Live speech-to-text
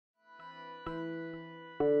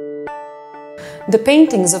The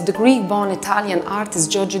paintings of the Greek-born Italian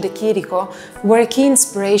artist Giorgio de Chirico were a key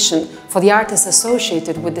inspiration for the artists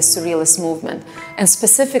associated with the Surrealist movement, and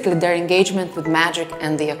specifically their engagement with magic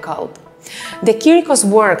and the occult. De Chirico's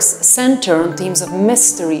works center on themes of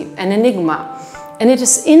mystery and enigma, and it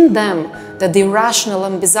is in them that the irrational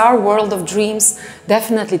and bizarre world of dreams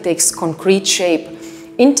definitely takes concrete shape,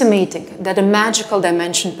 intimating that a magical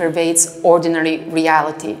dimension pervades ordinary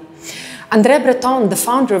reality. André Breton, the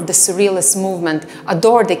founder of the Surrealist movement,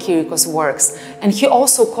 adored de Chirico's works, and he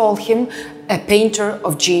also called him a painter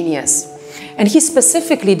of genius. And he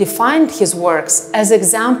specifically defined his works as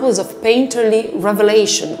examples of painterly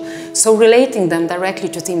revelation, so relating them directly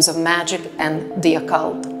to themes of magic and the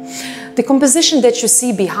occult. The composition that you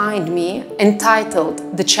see behind me,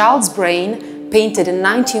 entitled The Child's Brain, painted in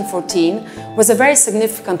 1914, was a very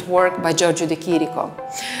significant work by Giorgio de Chirico.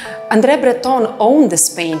 André Breton owned this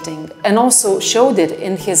painting and also showed it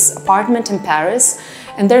in his apartment in Paris,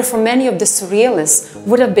 and therefore many of the Surrealists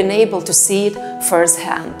would have been able to see it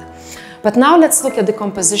firsthand. But now let's look at the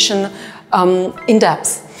composition in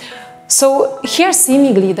depth. So here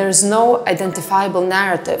seemingly there is no identifiable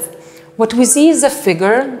narrative. What we see is a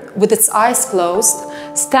figure with its eyes closed,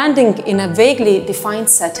 standing in a vaguely defined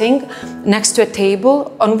setting next to a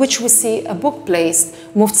table on which we see a book placed,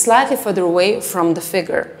 moved slightly further away from the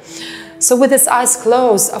figure. So with its eyes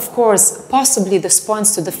closed, of course, possibly this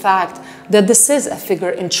points to the fact that this is a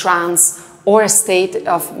figure in trance or a state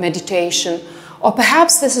of meditation, or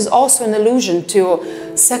perhaps this is also an allusion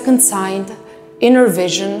to second sight, inner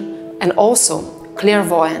vision, and also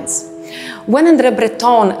clairvoyance. When André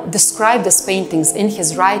Breton described these paintings in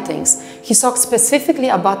his writings, he talked specifically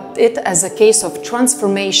about it as a case of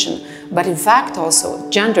transformation, but in fact also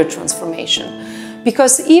gender transformation.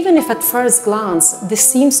 Because even if at first glance this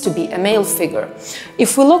seems to be a male figure,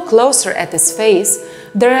 if we look closer at his face,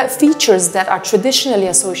 there are features that are traditionally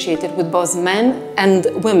associated with both men and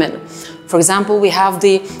women. For example, we have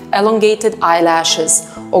the elongated eyelashes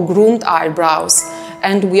or groomed eyebrows,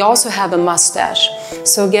 and we also have a mustache.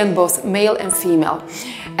 So again, both male and female.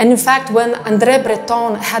 And in fact, when André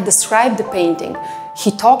Breton had described the painting, he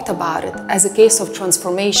talked about it as a case of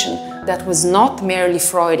transformation that was not merely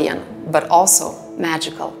Freudian, but also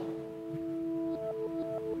magical.